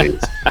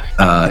workplace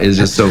is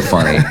just so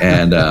funny,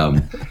 and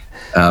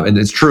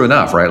it's true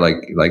enough, right?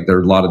 Like there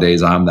are a lot of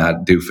days I'm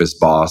that doofus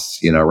boss,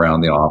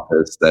 around the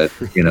office that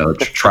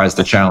tries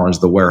to challenge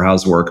the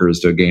warehouse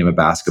workers to a game of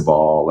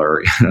basketball,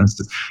 or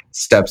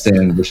steps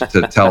in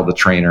to tell the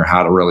trainer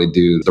how to really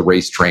do the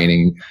race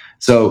training.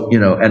 So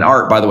and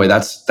art, by the way,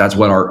 that's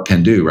what art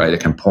can do, right? It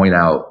can point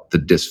out the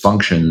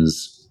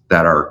dysfunctions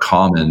that are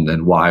common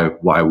and why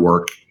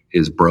work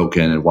is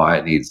broken and why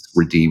it needs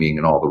redeeming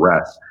and all the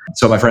rest.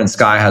 So my friend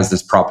Sky has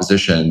this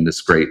proposition,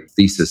 this great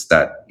thesis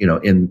that,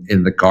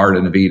 in the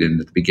Garden of Eden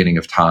at the beginning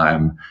of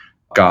time,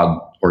 God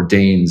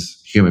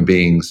ordains human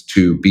beings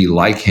to be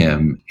like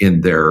him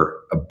in their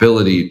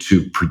ability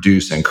to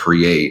produce and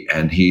create.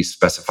 And he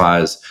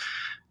specifies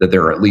that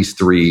there are at least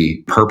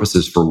 3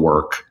 purposes for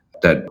work,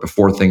 that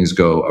before things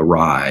go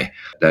awry,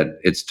 that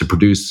it's to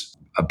produce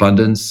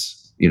abundance,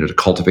 to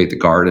cultivate the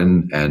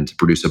garden and to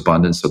produce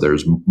abundance so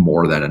there's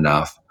more than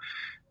enough.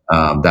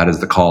 That is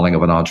the calling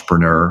of an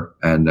entrepreneur,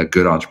 and a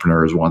good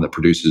entrepreneur is one that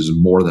produces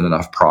more than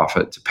enough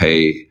profit to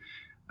pay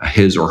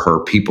his or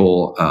her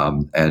people,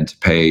 and to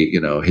pay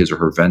his or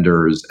her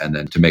vendors, and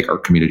then to make our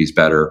communities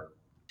better.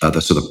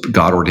 So the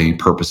God-ordained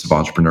purpose of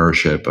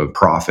entrepreneurship, of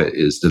profit,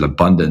 is an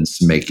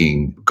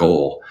abundance-making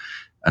goal,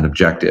 an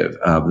objective.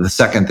 The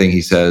second thing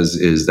he says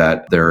is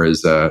that there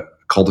is a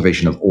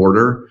cultivation of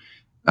order.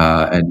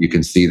 And you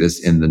can see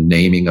this in the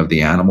naming of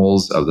the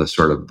animals, of the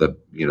sort of the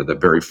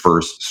very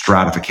first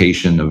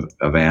stratification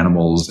of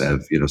animals,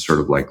 of sort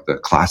of like the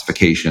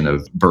classification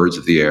of birds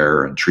of the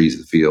air and trees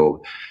of the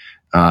field,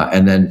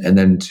 and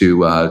then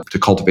to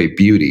cultivate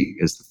beauty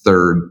is the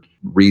third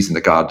reason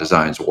that God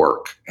designs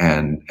work,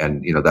 and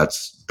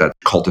that's that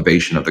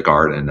cultivation of the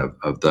garden,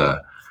 of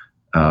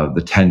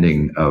the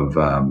tending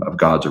of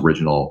God's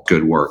original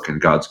good work and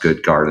God's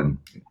good garden.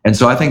 And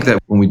so I think that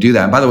when we do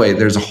that, and by the way,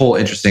 there's a whole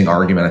interesting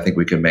argument I think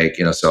we can make,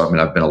 so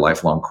I've been a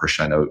lifelong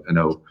Christian. I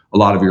know a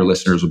lot of your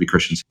listeners will be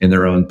Christians in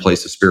their own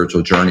place of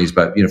spiritual journeys.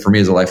 But, for me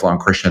as a lifelong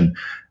Christian,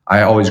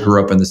 I always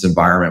grew up in this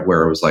environment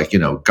where it was like,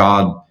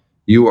 God,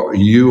 you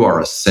are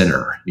a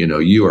sinner,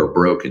 you are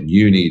broken,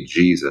 you need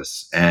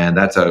Jesus. And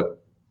that's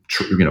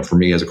for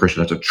me as a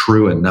Christian, that's a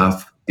true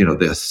enough,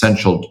 the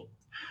essential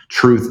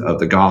truth of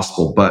the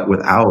gospel, but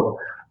without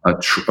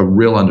a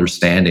real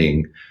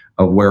understanding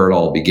of where it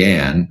all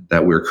began,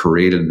 that we're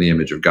created in the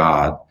image of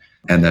God,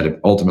 and that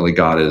ultimately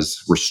God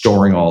is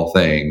restoring all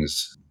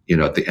things,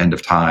 at the end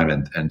of time,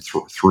 and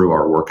through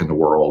our work in the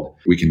world,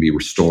 we can be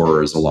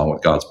restorers along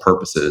with God's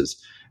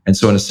purposes. And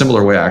so in a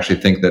similar way, I actually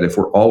think that if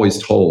we're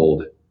always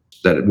told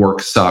that work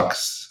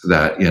sucks,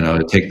 that,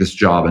 take this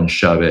job and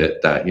shove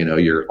it, that,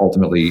 you're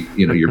ultimately,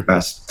 your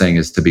best thing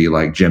is to be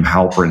like Jim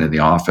Halpern in The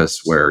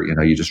Office, where,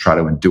 you just try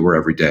to endure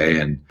every day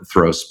and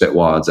throw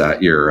spitwads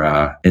at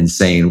your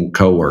insane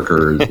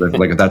coworkers.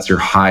 Like if that's your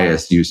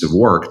highest use of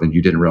work, then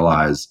you didn't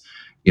realize,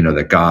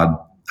 that God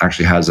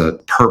actually has a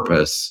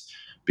purpose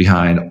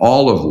behind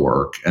all of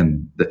work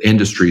and the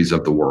industries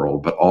of the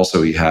world, but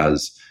also he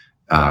has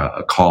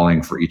a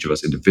calling for each of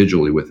us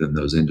individually within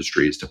those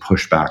industries to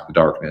push back the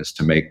darkness,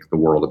 to make the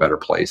world a better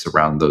place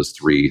around those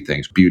 3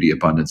 things: beauty,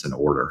 abundance, and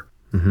order.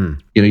 Mm-hmm.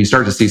 You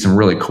start to see some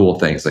really cool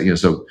things, like,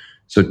 so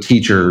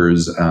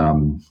teachers,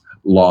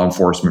 law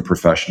enforcement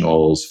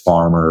professionals,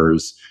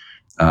 farmers,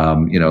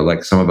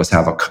 like some of us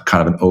have a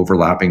kind of an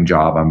overlapping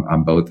job.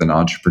 I'm both an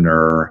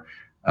entrepreneur,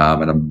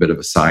 and I'm a bit of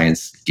a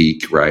science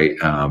geek, right?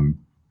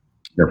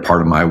 They're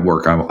part of my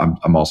work.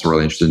 I'm also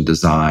really interested in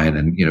design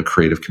and,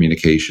 creative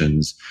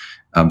communications.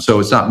 So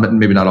it's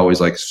maybe not always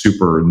like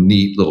super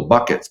neat little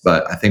buckets,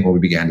 but I think when we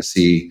began to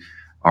see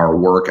our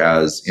work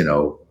as,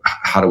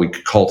 how do we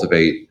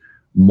cultivate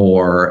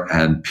more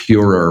and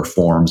purer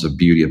forms of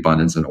beauty,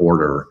 abundance, and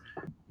order?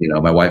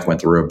 My wife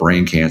went through a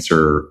brain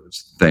cancer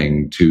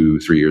thing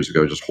 2-3 years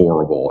ago, just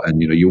horrible.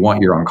 And, you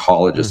want your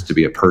oncologist to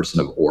be a person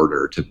of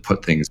order, to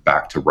put things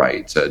back to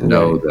right, to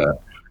know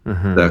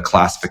the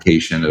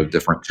classification of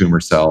different tumor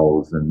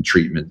cells and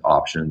treatment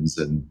options.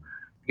 And,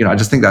 I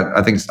think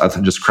I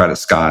just credit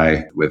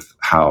Sky with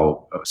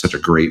how such a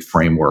great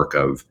framework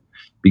of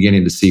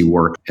beginning to see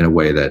work in a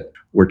way that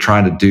we're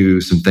trying to do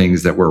some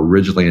things that were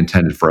originally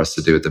intended for us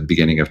to do at the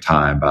beginning of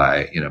time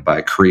by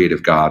a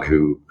creative God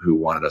who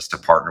wanted us to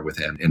partner with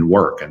him in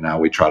work. And now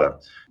we try to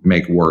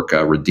make work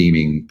a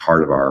redeeming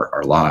part of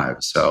our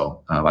lives.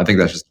 So I think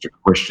that's just a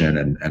Christian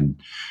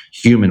and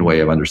human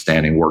way of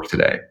understanding work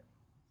today.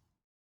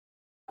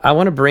 I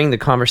want to bring the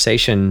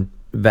conversation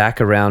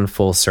back around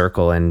full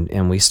circle,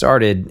 and we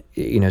started,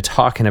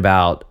 talking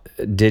about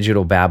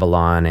digital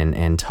Babylon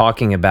and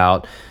talking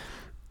about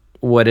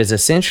what is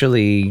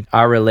essentially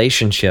our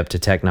relationship to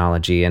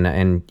technology.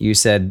 And you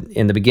said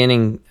in the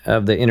beginning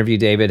of the interview,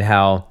 David,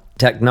 how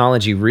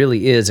technology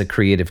really is a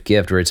creative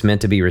gift, or it's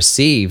meant to be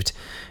received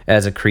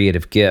as a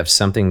creative gift,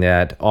 something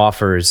that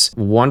offers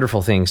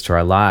wonderful things to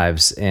our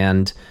lives.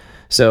 And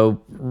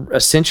so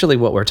essentially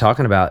what we're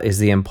talking about is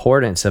the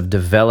importance of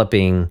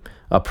developing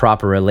a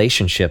proper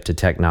relationship to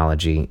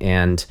technology,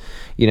 and,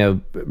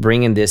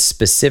 bringing this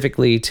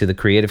specifically to the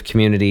creative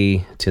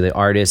community, to the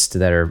artists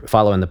that are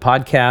following the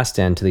podcast,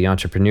 and to the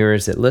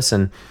entrepreneurs that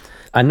listen.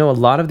 I know a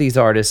lot of these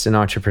artists and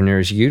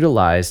entrepreneurs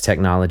utilize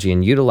technology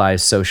and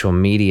utilize social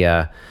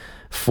media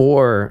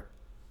for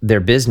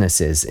their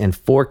businesses and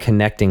for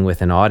connecting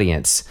with an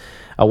audience.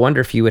 I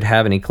wonder if you would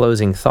have any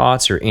closing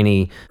thoughts or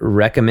any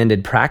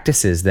recommended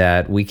practices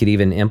that we could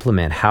even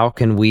implement. How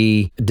can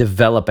we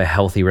develop a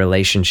healthy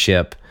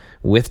relationship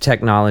with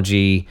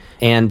technology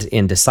and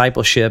in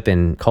discipleship,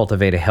 and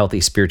cultivate a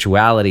healthy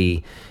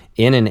spirituality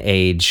in an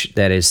age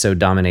that is so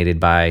dominated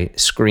by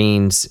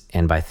screens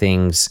and by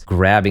things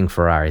grabbing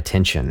for our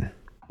attention?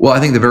 Well, I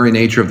think the very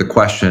nature of the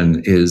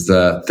question is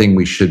the thing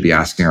we should be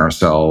asking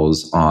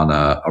ourselves on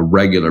a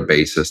regular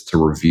basis to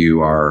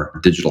review our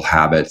digital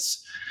habits.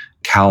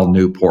 Cal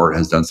Newport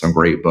has done some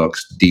great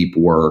books, Deep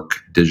Work,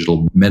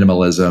 Digital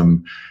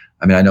Minimalism.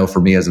 I mean, I know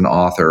for me as an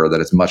author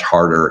that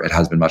it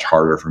has been much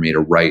harder for me to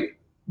write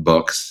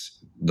books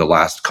the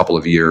last couple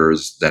of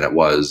years than it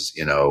was,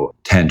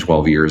 10,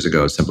 12 years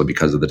ago, simply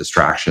because of the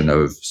distraction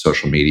of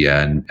social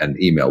media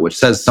and email, which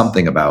says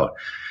something about,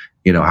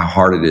 how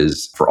hard it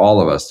is for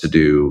all of us to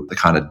do the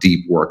kind of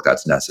deep work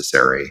that's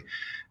necessary.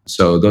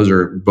 So those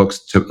are books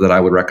that I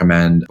would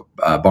recommend.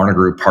 Barna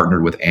Group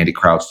partnered with Andy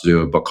Crouch to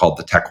do a book called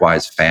The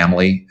TechWise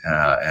Family.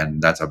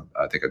 And that's,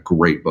 I think, a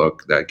great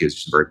book that gives you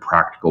some very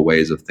practical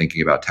ways of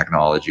thinking about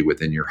technology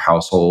within your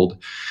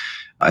household.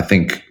 I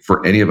think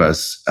for any of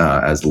us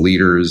as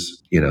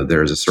leaders,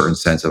 there's a certain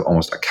sense of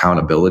almost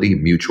accountability,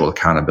 mutual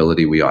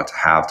accountability we ought to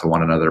have to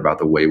one another about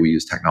the way we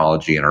use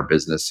technology in our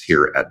business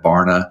here at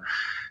Barna.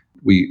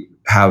 We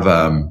have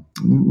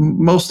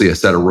mostly a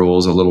set of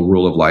rules, a little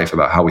rule of life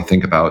about how we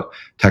think about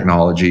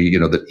technology.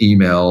 That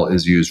email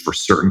is used for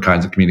certain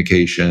kinds of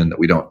communication, that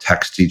we don't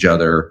text each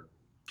other,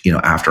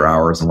 after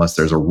hours unless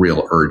there's a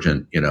real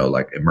urgent,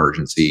 like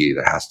emergency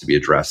that has to be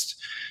addressed.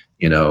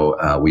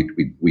 We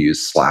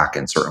use Slack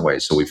in certain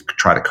ways. So we've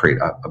tried to create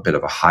a bit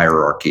of a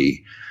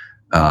hierarchy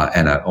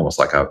and almost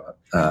like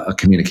a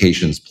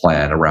communications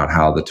plan around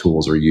how the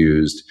tools are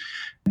used.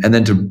 And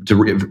then to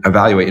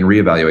evaluate and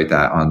reevaluate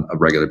that on a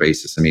regular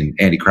basis. I mean,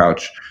 Andy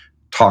Crouch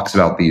talks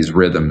about these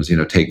rhythms,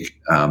 take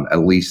at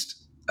least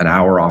an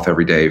hour off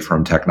every day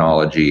from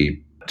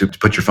technology, to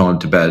put your phone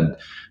to bed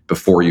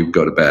before you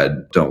go to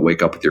bed. Don't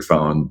wake up with your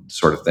phone,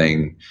 sort of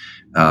thing.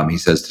 He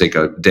says take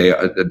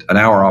an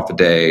hour off a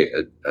day,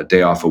 a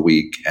day off a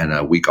week, and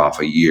a week off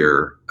a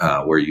year,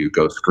 where you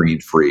go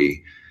screen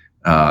free,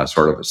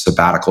 sort of a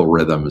sabbatical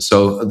rhythm.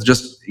 So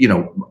just,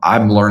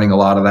 I'm learning a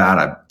lot of that.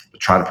 I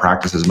try to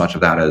practice as much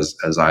of that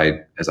as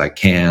I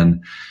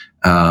can.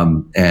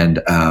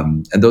 And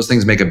those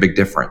things make a big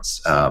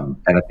difference. And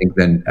I think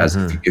then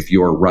if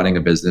you're running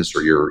a business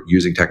or you're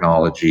using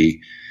technology,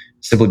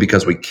 simply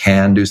because we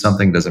can do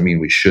something doesn't mean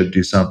we should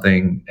do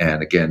something.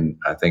 And again,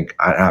 I think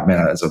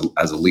as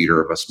a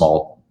leader of a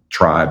small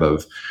tribe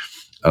of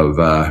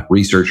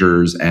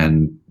researchers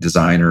and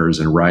designers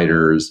and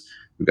writers,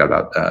 we've got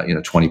about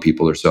 20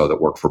 people or so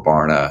that work for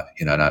Barna.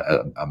 And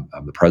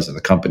I'm the president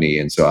of the company,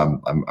 and so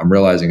I'm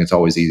realizing it's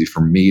always easy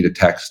for me to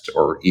text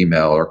or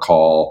email or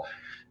call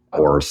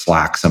or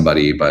Slack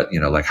somebody, but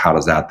how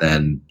does that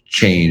then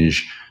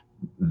change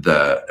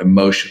the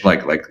emotion?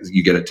 Like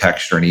you get a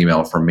text or an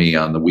email from me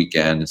on the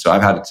weekend. And so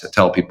I've had to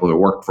tell people who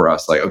work for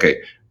us, like,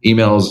 okay,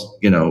 emails,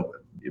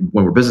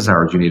 when we're business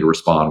hours, you need to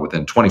respond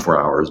within 24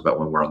 hours. But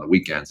when we're on the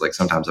weekends, like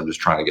sometimes I'm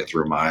just trying to get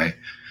through my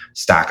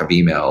stack of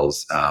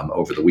emails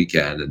over the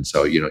weekend. And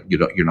so,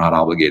 you're not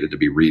obligated to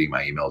be reading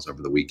my emails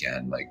over the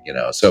weekend.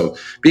 So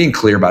being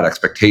clear about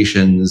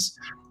expectations,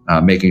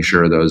 making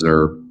sure those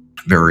are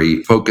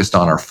very focused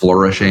on our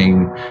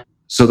flourishing.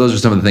 So those are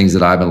some of the things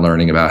that I've been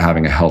learning about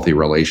having a healthy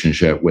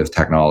relationship with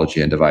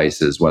technology and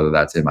devices, whether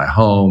that's in my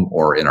home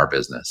or in our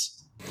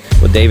business.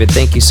 Well, David,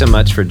 thank you so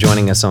much for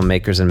joining us on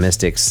Makers and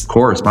Mystics. Of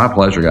course, my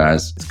pleasure,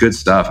 guys. It's good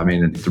stuff. I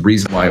mean, the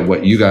reason why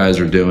what you guys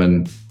are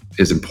doing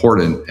is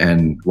important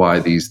and why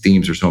these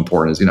themes are so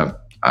important is,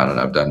 I don't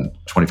know, I've done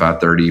 25,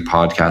 30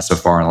 podcasts so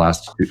far in the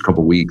last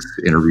couple of weeks,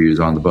 interviews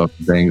on the book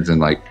and things.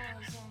 And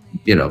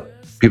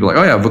people are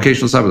like, oh yeah,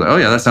 vocational stuff. Like, oh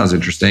yeah, that sounds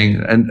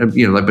interesting. And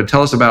but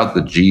tell us about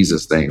the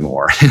Jesus thing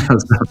more.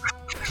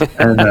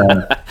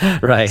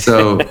 Right.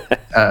 So,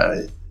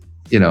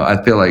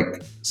 I feel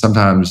like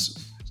sometimes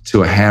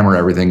to hammer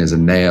everything is a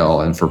nail.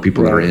 And for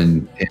people that are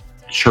in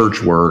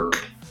church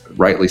work,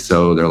 rightly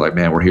so, they're like,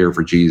 man, we're here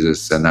for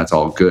Jesus and that's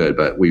all good.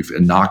 But we've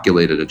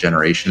inoculated a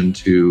generation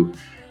to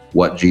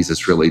what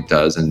Jesus really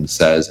does and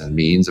says and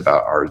means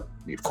about our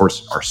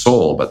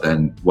soul. But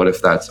then what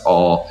if that's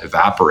all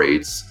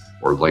evaporates?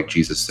 Or like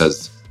Jesus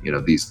says,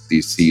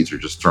 these seeds are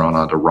just thrown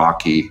onto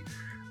rocky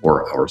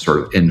or sort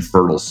of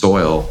infertile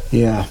soil.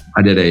 Yeah.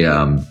 I did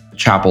a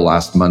chapel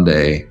last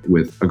Monday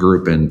with a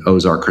group in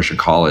Ozark Christian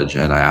College,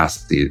 and I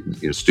asked the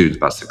students,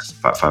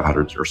 about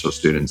 500 or so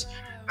students,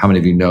 how many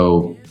of you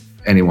know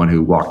anyone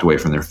who walked away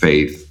from their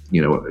faith,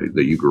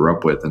 that you grew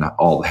up with? And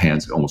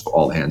almost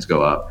all the hands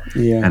go up.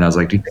 Yeah. And I was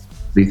like, do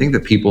you think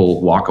that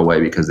people walk away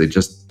because they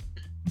just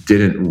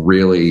didn't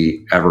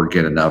really ever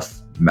get enough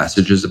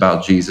messages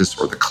about Jesus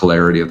or the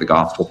clarity of the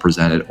gospel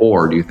presented?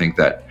 Or do you think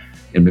that,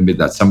 and maybe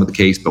that's some of the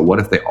case, but what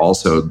if they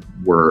also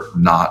were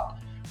not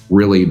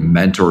really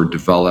mentored,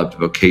 developed,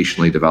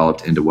 vocationally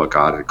developed into what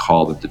God had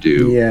called them to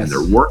do in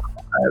their work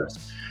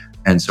lives?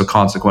 And so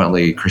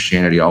consequently,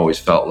 Christianity always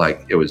felt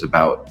like it was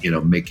about,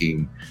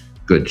 making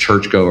good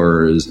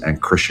churchgoers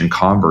and Christian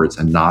converts,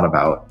 and not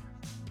about,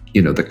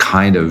 the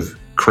kind of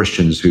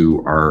Christians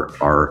who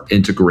are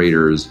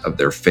integrators of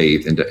their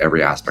faith into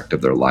every aspect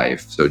of their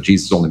life. So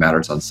Jesus only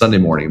matters on Sunday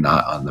morning,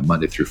 not on the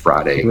Monday through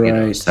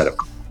Friday set of.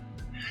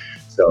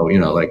 So,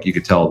 like you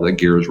could tell the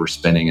gears were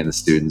spinning in the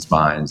students'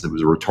 minds. It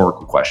was a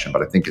rhetorical question,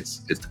 but I think it's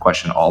the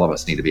question all of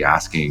us need to be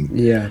asking.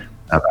 Yeah.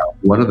 About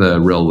what are the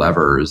real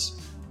levers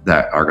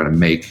that are going to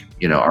make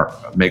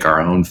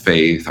our own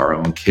faith, our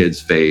own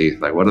kids' faith,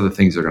 like what are the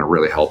things that are going to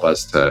really help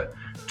us to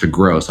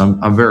grow. So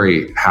I'm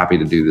very happy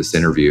to do this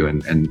interview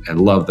and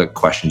love the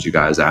questions you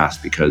guys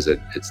ask, because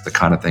it's the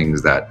kind of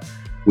things that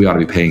we ought to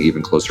be paying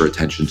even closer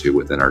attention to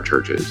within our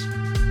churches.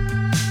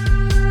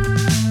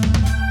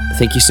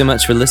 Thank you so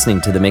much for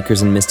listening to the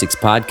Makers and Mystics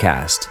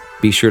podcast.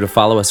 Be sure to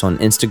follow us on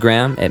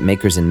Instagram at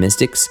Makers and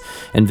Mystics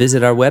and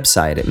visit our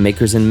website at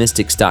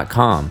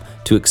makersandmystics.com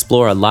to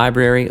explore a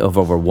library of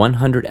over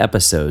 100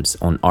 episodes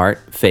on art,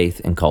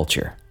 faith, and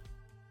culture.